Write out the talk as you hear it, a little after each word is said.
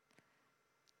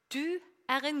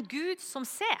er en Gud som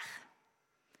ser.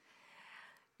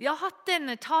 Vi har hatt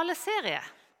en taleserie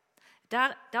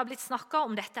der det har blitt snakket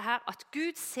om dette her, at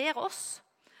Gud ser oss,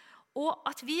 og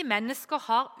at vi mennesker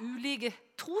har ulike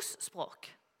trosspråk.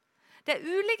 Det er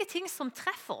ulike ting som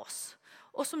treffer oss,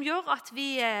 og som gjør at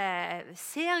vi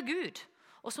ser Gud,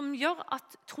 og som gjør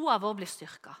at troen vår blir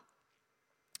styrket.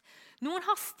 Noen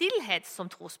har stillhet som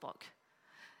trosspråk.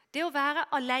 Det å være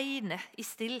alene i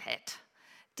stillhet,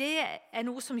 det er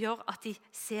noe som gjør at de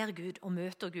ser Gud og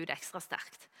møter Gud ekstra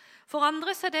sterkt. For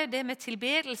andre så er det det med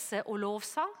tilbedelse og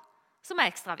lovsang som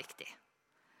er ekstra viktig.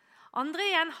 Andre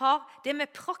igjen har det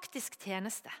med praktisk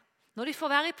tjeneste. Når de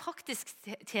får være i praktisk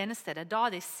tjeneste, det er da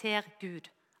de ser Gud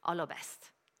aller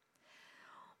best.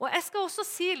 Og jeg skal også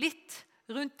si litt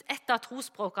rundt et av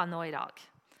trosspråkene nå i dag.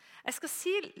 Jeg skal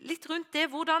si litt rundt det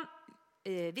hvordan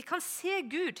vi kan se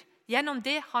Gud gjennom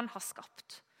det han har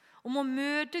skapt. Om å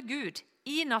møte Gud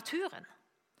i naturen.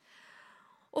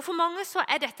 Og for mange så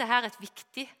er dette her et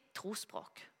viktig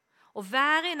trosspråk. Å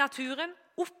være i naturen,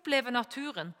 oppleve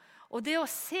naturen, og det å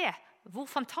se hvor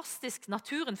fantastisk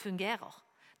naturen fungerer,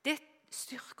 det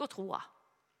styrker troa.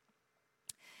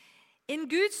 En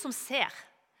Gud som ser,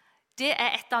 det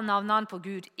er et av navnene på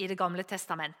Gud i Det gamle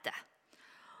testamentet.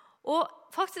 Og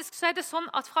faktisk så er det sånn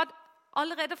at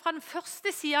allerede fra den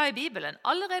første siden i Bibelen,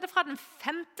 allerede fra den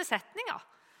 5. setninga,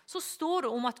 så står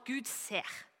det om at Gud ser.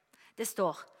 Det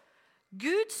står,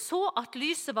 Gud så at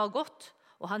lyset var godt,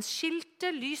 og han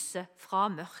skilte lyset fra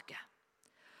mørket.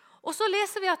 Og så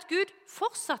leser vi at Gud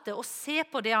fortsatte å se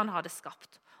på det han hadde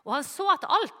skapt. Og han så at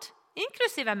alt,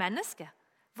 inklusive mennesket,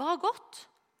 var godt.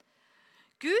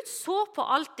 Gud så på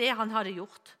alt det han hadde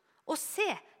gjort, og se,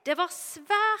 det var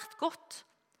svært godt.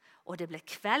 Og det ble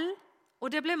kveld,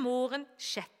 og det ble morgen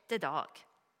 6. dag,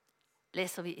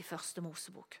 leser vi i 1.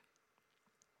 Mosebok.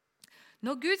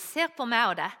 Når Gud ser på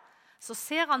meg og deg, så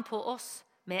ser han på oss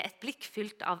med et blikk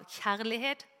fylt av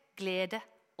kjærlighet, glede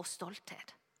og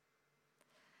stolthet.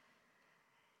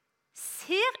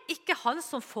 Ser ikke han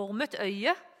som formet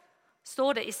øyet,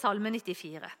 står det i Salme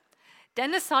 94.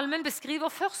 Denne salmen beskriver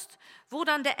først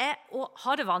hvordan det er å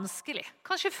ha det vanskelig,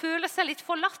 kanskje føle seg litt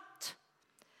forlatt.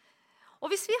 Og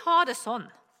hvis vi har det sånn,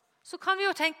 så kan vi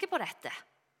jo tenke på dette.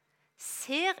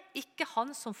 Ser ikke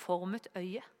han som formet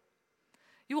øyet?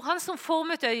 Jo, han som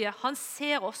formet øyet, han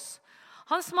ser oss.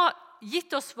 Han som har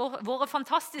gitt oss våre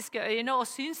fantastiske øyne og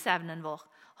synsevnen vår.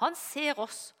 Han ser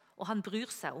oss, og han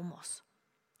bryr seg om oss.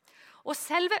 Og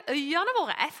selve øynene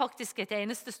våre er faktisk et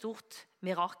eneste stort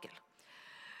mirakel.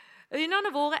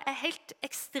 Øynene våre er helt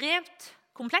ekstremt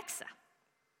komplekse.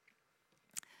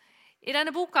 I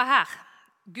denne boka her,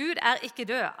 Gud er ikke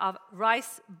død, av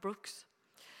Rice Brooks,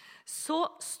 så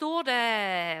står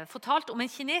det fortalt om en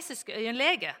kinesisk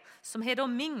øyenlege som heter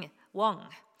Ming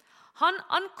Wang. Han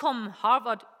ankom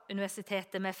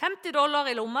Harvard-universitetet med $50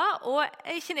 i lomma og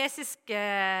en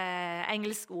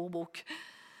kinesisk-engelsk ordbok.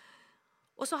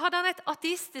 Og så hadde han et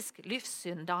ateistisk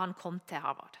livssyn da han kom til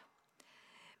Harvard.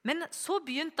 Men så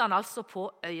begynte han altså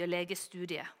på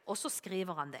øyelegestudiet, og så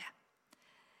skriver han det.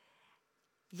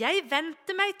 Jeg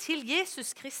vendte meg til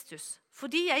Jesus Kristus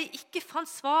fordi jeg ikke fant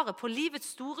svaret på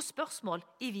livets store spørsmål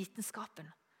i vitenskapen.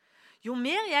 Jo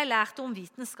mer jeg lærte om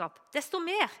vitenskap, desto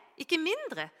mer, ikke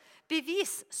mindre,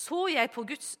 bevis så jeg på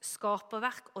Guds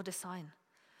skaperverk og design.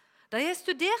 Da jeg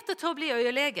studerte til å bli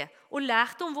øyelege og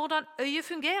lærte om hvordan øyet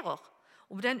fungerer,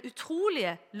 om den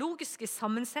utrolige logiske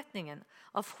sammensetningen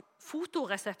av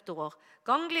fotoreseptorer,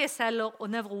 ganglieceller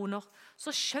og nevroner,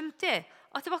 så skjønte jeg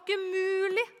at det var ikke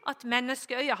mulig at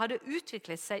menneskeøyet hadde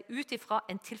utviklet seg ut ifra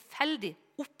en tilfeldig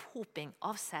opphoping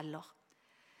av celler.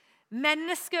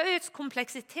 Menneskeøyets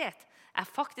kompleksitet er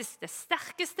faktisk det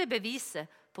sterkeste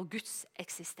beviset på Guds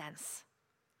eksistens,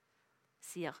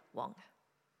 sier Wang.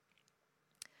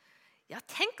 Ja,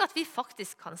 tenk at vi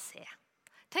faktisk kan se.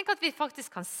 Tenk at vi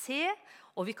faktisk kan se,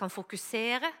 og vi kan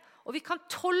fokusere, og vi kan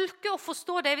tolke og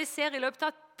forstå det vi ser i løpet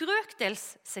av et brøkdels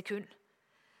sekund.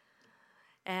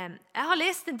 Jeg har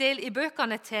lest en del i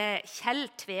bøkene til Kjell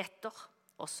Tveter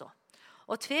også.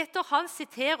 Og Tveter han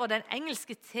siterer den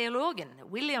engelske teologen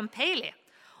William Paley,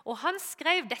 og han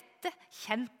skrev dette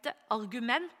kjente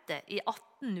argumentet i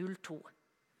 1802.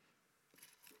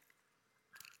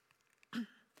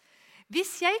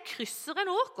 Hvis jeg krysser en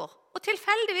åker og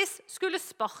tilfeldigvis skulle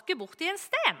sparke borti en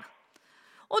sten,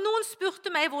 og noen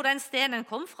spurte meg hvor den stenen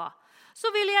kom fra,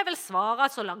 så ville jeg vel svare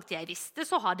at så langt jeg visste,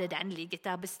 så hadde den ligget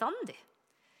der bestandig.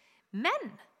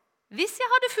 Men hvis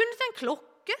jeg hadde funnet en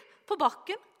klokke på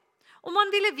bakken, og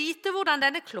man ville vite hvordan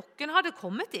denne klokken hadde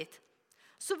kommet dit,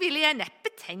 så ville jeg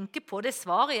neppe tenke på det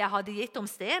svaret jeg hadde gitt om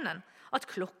stenen, at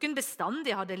klokken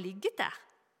bestandig hadde ligget der.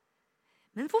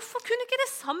 Men hvorfor kunne ikke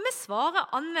det samme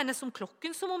svaret anvendes om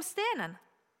klokken som om stenen?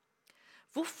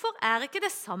 Hvorfor er ikke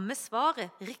det samme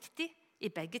svaret riktig i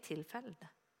begge tilfellene?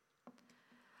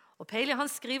 Og Paley han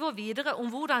skriver videre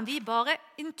om hvordan vi bare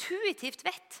intuitivt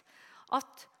vet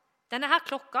at denne her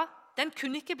klokka den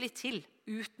kunne ikke bli til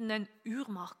uten en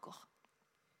urmaker.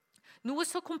 Noe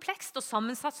så komplekst og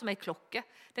sammensatt som en klokke,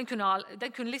 den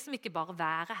kunne liksom ikke bare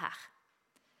være her.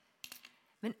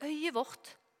 Men øyet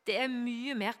vårt det er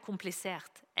mye mer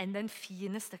komplisert enn den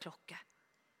fineste klokke.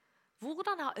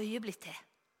 Hvordan har øyet blitt til?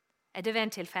 Er det ved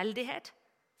en tilfeldighet?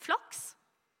 Flaks?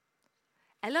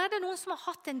 Eller er det noen som har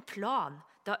hatt en plan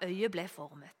da øyet ble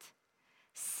formet?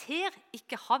 Ser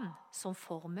ikke han som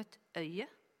formet øyet?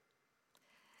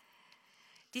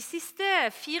 De siste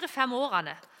 4-5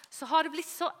 årene så har det blitt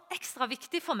så ekstra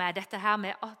viktig for meg dette her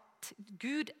med at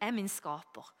Gud er min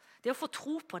skaper. Det å få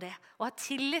tro på det og ha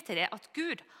tillit til det, at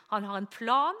Gud han har en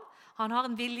plan, han har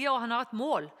en vilje og han har et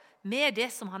mål med det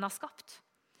som han har skapt.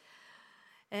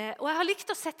 Og jeg har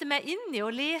likt å sette meg inn i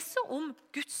og lese om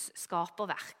Guds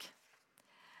skaperverk.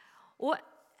 Og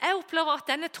jeg opplever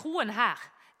at denne troen her,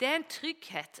 det er en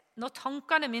trygghet når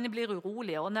tankene mine blir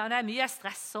urolige, og når det er mye jeg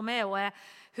stresser med, og jeg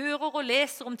hører og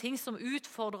leser om ting som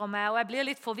utfordrer meg, og jeg blir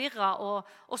litt forvirret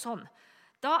og sånn.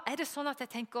 Da er det sånn at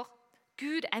jeg tenker,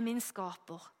 Gud er min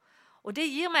skaper. Og det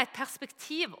gir meg et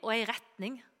perspektiv og en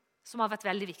retning som har vært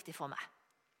veldig viktig for meg.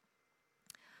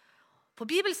 På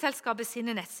Bibelselskapet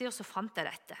sine nettsider så fant jeg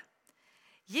dette.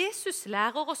 Jesus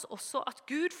lærer oss også at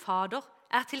Gud Fader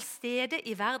er til stede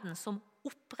i verden som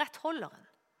opprettholderen.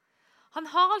 Han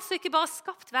har altså ikke bare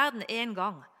skapt verden en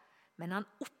gang, men han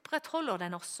opprettholder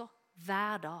den også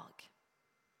hver dag.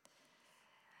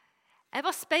 Jeg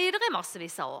var speider i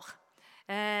massevis av år,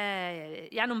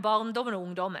 gjennom barndommen og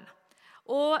ungdommen.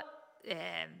 Og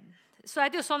så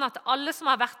er det jo sånn at alle som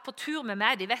har vært på tur med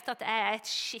meg, de vet at jeg er et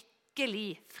skikkelig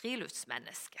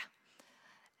friluftsmenneske.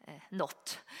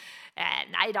 Not.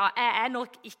 Neida, jeg er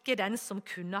nok ikke den som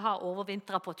kunne ha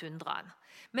overvintret på tundraen.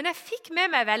 Men jeg fikk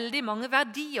med meg veldig mange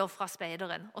verdier fra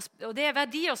speideren, og det er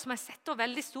verdier som jeg setter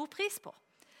veldig stor pris på.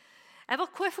 Jeg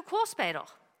var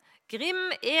KFK-speider.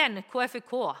 Grim 1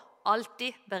 KFK,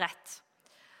 alltid beredt.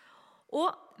 Og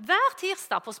hver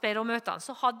tirsdag på speidermøtene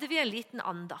så hadde vi en liten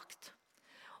andakt.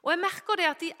 Og jeg merker det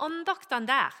at de andaktene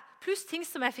der, pluss ting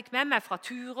som jeg fikk med meg fra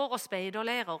turer og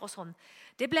speiderleirer og sånn,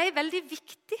 det ble veldig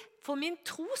viktig for min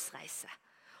trosreise.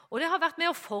 Og det har vært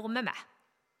med å forme meg.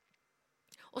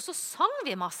 Og så sang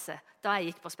vi masse da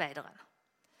jeg gikk på speideren.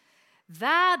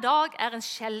 Hver dag er en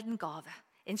sjelden gave,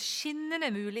 en skinnende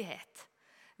mulighet.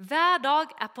 Hver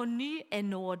dag er på ny en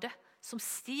nåde som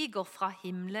stiger fra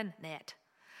himmelen ned.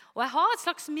 Og jeg har et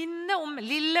slags minne om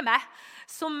lille meg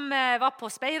som var på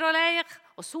speiderleir,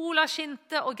 og sola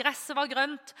skinte, og gresset var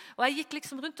grønt, og jeg gikk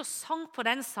liksom rundt og sang på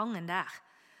den sangen der.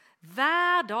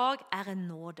 Hver dag er en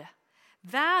nåde.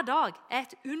 Hver dag er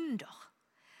et under.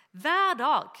 Hver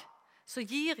dag så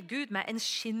gir Gud meg en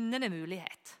skinnende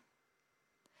mulighet.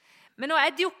 Men nå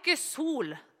er det jo ikke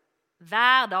sol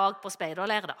hver dag på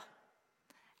speiderleir da,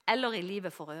 eller i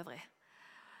livet for øvrig.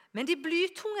 Men de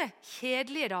blytunge,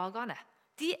 kjedelige dagene,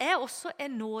 de er også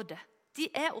en nåde. De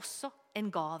er også en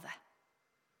gave.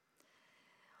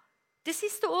 Det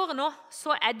siste året nå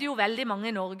så er det jo veldig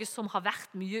mange i Norge som har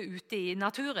vært mye ute i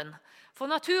naturen. For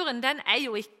naturen den er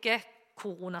jo ikke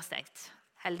koronastengt,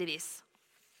 heldigvis.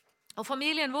 Og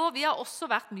familien vår vi har også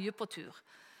vært mye på tur.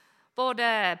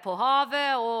 Både på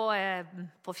havet, og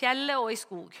på fjellet og i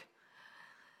skog.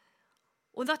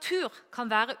 Og natur kan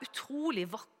være utrolig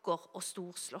vakker og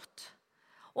storslått.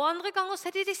 Og andre ganger så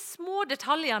er det de små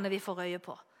detaljene vi får øye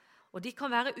på. Og de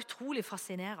kan være utrolig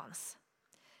fascinerende.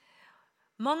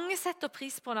 Mange setter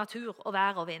pris på natur og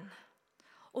vær og vind.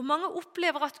 Og mange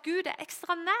opplever at Gud er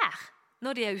ekstra nær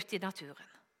når de er ute i naturen.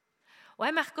 Og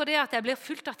jeg merker det at jeg blir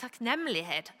fylt av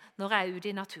takknemlighet når jeg er ute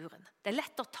i naturen. Det er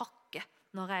lett å takke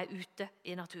når jeg er ute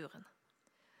i naturen.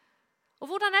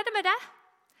 Og hvordan er det med det?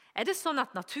 Er det sånn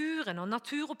at naturen og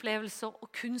naturopplevelser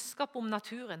og kunnskap om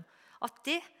naturen, at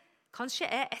det kanskje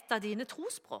er et av dine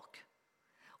trospråk?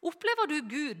 Opplever du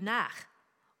Gud nær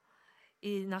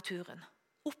i naturen?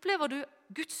 Opplever du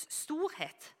Guds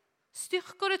storhet?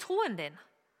 Styrker det troen din?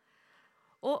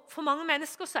 Og for mange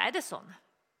mennesker så er det sånn.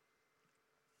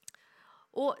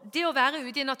 Og det å være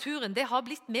ute i naturen det har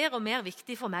blitt mer og mer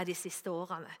viktig for meg de siste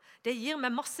årene. Det gir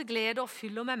meg masse glede og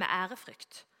fyller meg med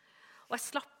ærefrykt. Og jeg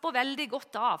slapper veldig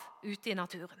godt av ute i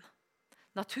naturen.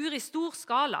 Natur i stor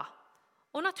skala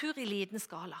og natur i liten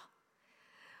skala.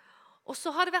 Og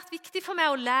så har det vært viktig for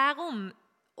meg å lære om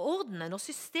ordenen og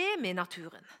systemet i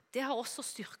naturen. Det har også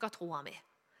styrket troen min.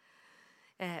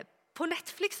 På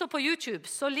Netflix og på YouTube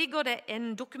så ligger det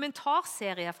en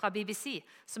dokumentarserie fra BBC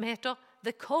som heter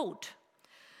The Code.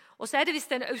 Og så det visst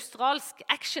en australsk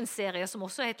actionserie som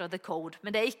også heter The Code,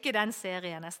 men det ikke den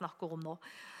serien jeg snakker om nå.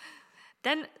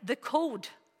 Den The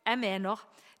Code, jeg mener,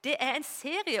 det en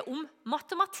serie om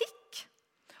matematikk,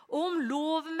 og om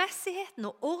lovmessigheten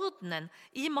og ordenen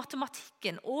i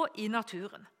matematikken og i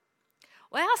naturen.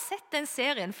 Og jeg har sett den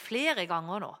serien flere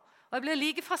ganger nå, og jeg blir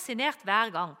like fascinert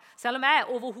hver gang, selv om jeg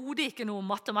overhodet ikke er noe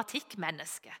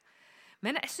matematikkmenneske.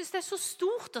 Men jeg synes det så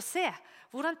stort å se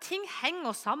hvordan ting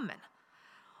henger sammen.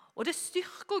 Og det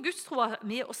styrker gudstroa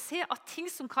mi å se at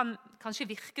ting som kan kanskje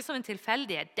virke som en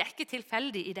tilfeldighet, det ikke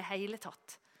tilfeldig i det hele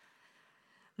tatt.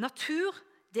 Natur,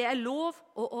 det lov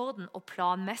og orden og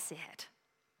planmessighet.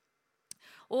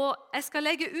 Og jeg skal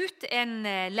legge ut en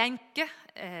lenke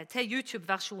til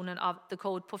YouTube-versjonen av The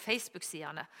Code på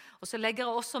Facebook-sidene. Og så legger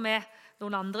jeg også med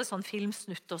noen andre sånne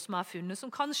filmsnutter som jeg har funnet,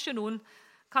 som kanskje noen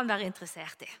kan være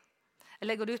interessert i. Jeg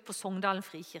legger det ut på Sogndalen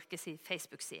Frikirkes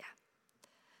Facebook-side.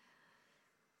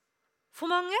 For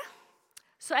mange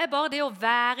så bare det å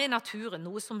være i naturen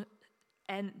noe som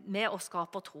med å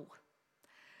skape tro.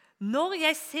 Når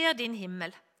jeg ser din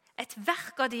himmel, et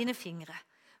verk av dine fingre,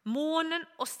 månen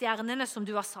og stjernene som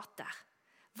du har satt der.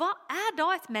 Hva da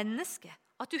et menneske,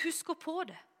 at du husker på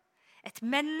det? Et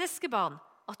menneskebarn,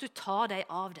 at du tar deg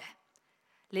av det.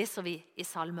 Leser vi i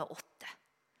Salme 8.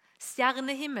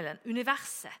 Stjernehimmelen,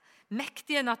 universet,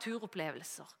 mektige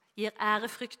naturopplevelser, gir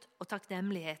ærefrykt og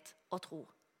takknemlighet og tro.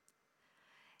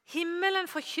 Himmelen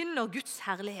forkynner Guds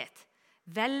herlighet.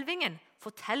 Hvelvingen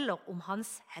forteller om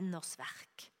hans henders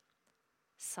verk.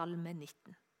 Salme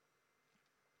 19.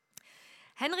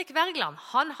 Henrik Wergeland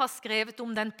han har skrevet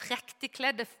om den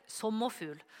prektigkledde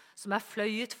sommerfugl som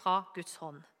fløyet fra Guds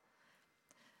hånd.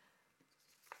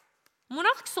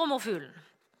 Monarksommerfuglen,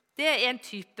 det en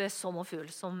type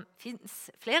sommerfugl som finnes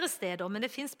flere steder, men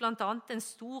det finnes blant annet en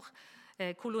stor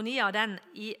koloni av den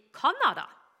i Kanada.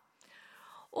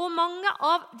 Og mange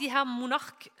av de her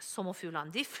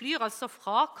monarksommerfuglene de flyr altså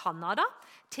fra Kanada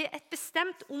til et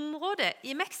bestemt område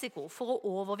i Mexico for å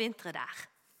overvintre der.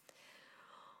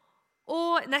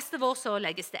 Og neste vår så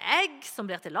legges det egg som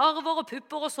blir til larver og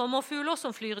pupper og sommerfugler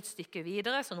som flyr et stykke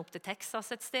videre, sånn opp til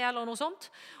Texas et sted eller noe sånt.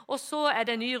 Og så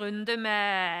det en ny runde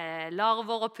med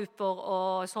larver og pupper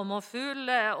og sommerfugl,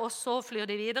 og så flyr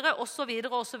de videre, og så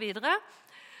videre, og så videre.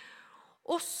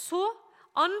 Og så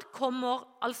ankommer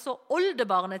altså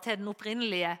oldebarnet til den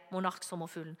opprinnelige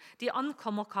monarksommerfuglen. De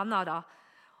ankommer Kanada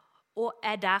og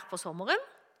der på sommeren,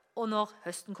 og når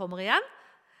høsten kommer igjen,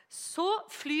 så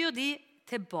flyr de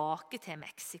tilbake til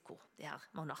Mexico, de her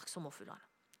monarksommerfuglene.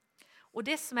 Og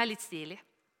det som litt stilig,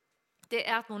 det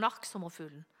at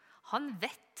monarksommerfuglen, han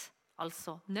vet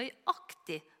altså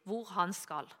nøyaktig hvor han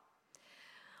skal.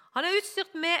 Han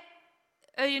utstyrt med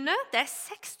øyne, det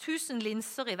 6000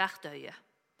 linser i hvert øye.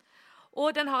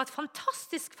 Og den har et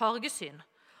fantastisk fargesyn,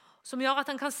 som gjør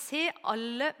at den kan se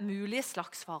alle mulige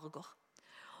slags farger.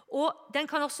 Og den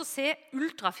kan også se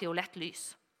ultrafiolett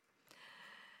lys.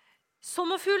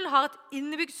 Sommerfuglen har et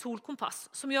innebygd solkompass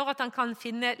som gjør at den kan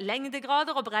finne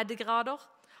lengdegrader og breddegrader,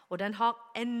 og den har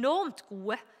enormt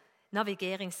gode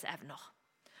navigeringsevner.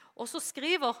 Og så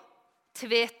skriver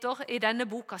Tveter i denne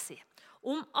boka si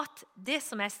om at det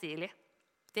som stilig,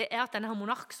 det at denne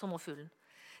monarksommerfuglen,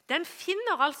 den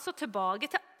finner altså tilbake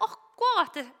til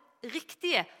akkurat det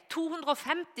riktige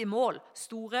 250 mål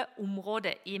store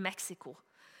området i Mexico.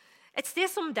 Et sted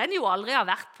som den jo aldri har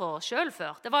vært på selv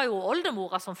før. Det var jo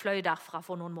oldemora som fløy derfra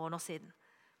for noen måneder siden.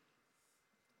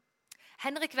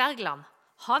 Henrik Wergeland,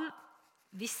 han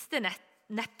visste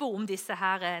neppe om disse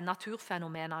her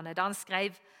naturfenomenene da han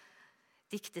skrev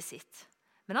diktet sitt.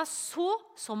 Men han så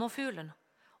sommerfuglen,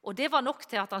 og det var nok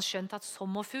til at han skjønte at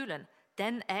sommerfuglen,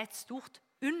 den et stort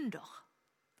under.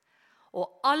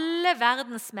 Og alle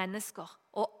verdens mennesker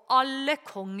og alle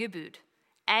kongebud,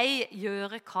 ei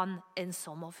gjøre kan en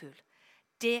sommerfugl.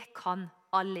 Det kan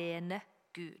alene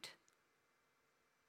Gud.